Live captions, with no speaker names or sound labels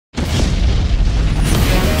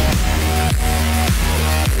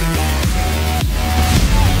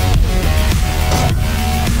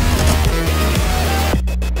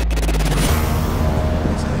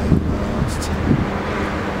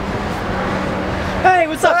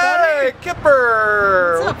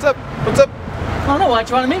Skipper! What's up? What's up? I don't know, why'd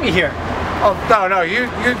you want to meet me here? Oh, no, you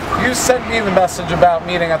sent me the message about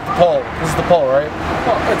meeting at the pole. This is the pole, right?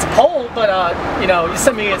 Well, it's a pole, but, you know, you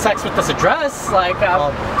sent me a text with this address, like,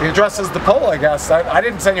 well, the address is the pole, I guess. I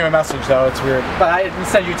didn't send you a message, though. It's weird. But I didn't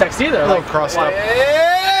send you a text either. A little crossed up.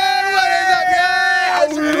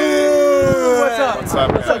 What's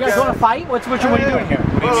up? What's up, guys? You guys want to fight? What are you doing here?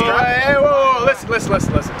 Whoa, listen.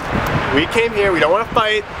 We came here, we don't want to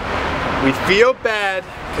fight. We feel bad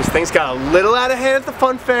because things got a little out of hand at the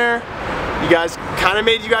fun fair. You guys kind of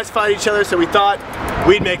made you guys fight each other, so we thought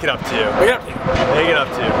we'd make it up to you. Make it up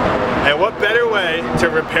to you. And what better way to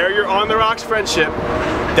repair your on the rocks friendship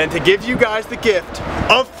than to give you guys the gift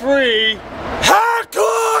of free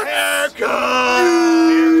haircuts!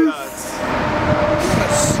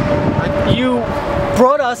 You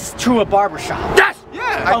brought us to a barbershop. Yes!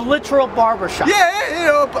 Yeah! A literal barbershop. Yeah, you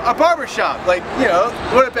know, a barbershop. Like, you know,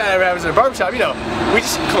 what if bad happens at a barbershop? You know, we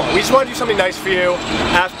just want to do something nice for you.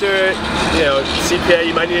 After, you know, CPA,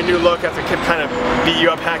 you might need a new look after Kip kind of beat you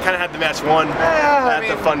up, kind of had the match won at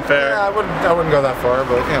the fun fair. Yeah, I wouldn't go that far,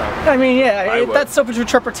 but, you know. I mean, yeah, that's open to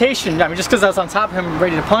interpretation. I mean, just because I was on top of him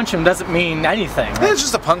ready to punch him doesn't mean anything. Yeah, it's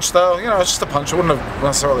just a punch, though. You know, it's just a punch. I wouldn't have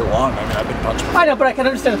necessarily won. I mean, I've been punched before. I know, but I can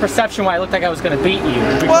understand the perception why it looked like I was going to beat you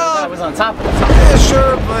because I was on top of it. Yeah,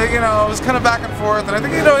 sure, but, you know, it was kind of back and forth, and I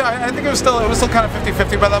think, you know, I think it was still kind of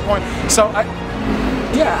 50-50 by that point. So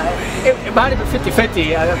yeah, it might have been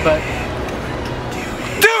 50-50, but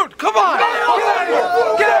dude, come on! Get out of here!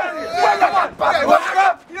 Get out of here! Come on!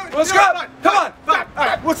 Let's go! Come on! All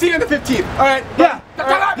right, we'll see you on the 15th. All right? Yeah.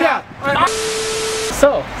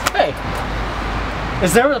 So, hey,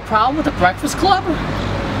 is there a problem with the Breakfast Club?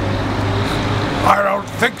 I don't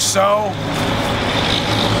think so.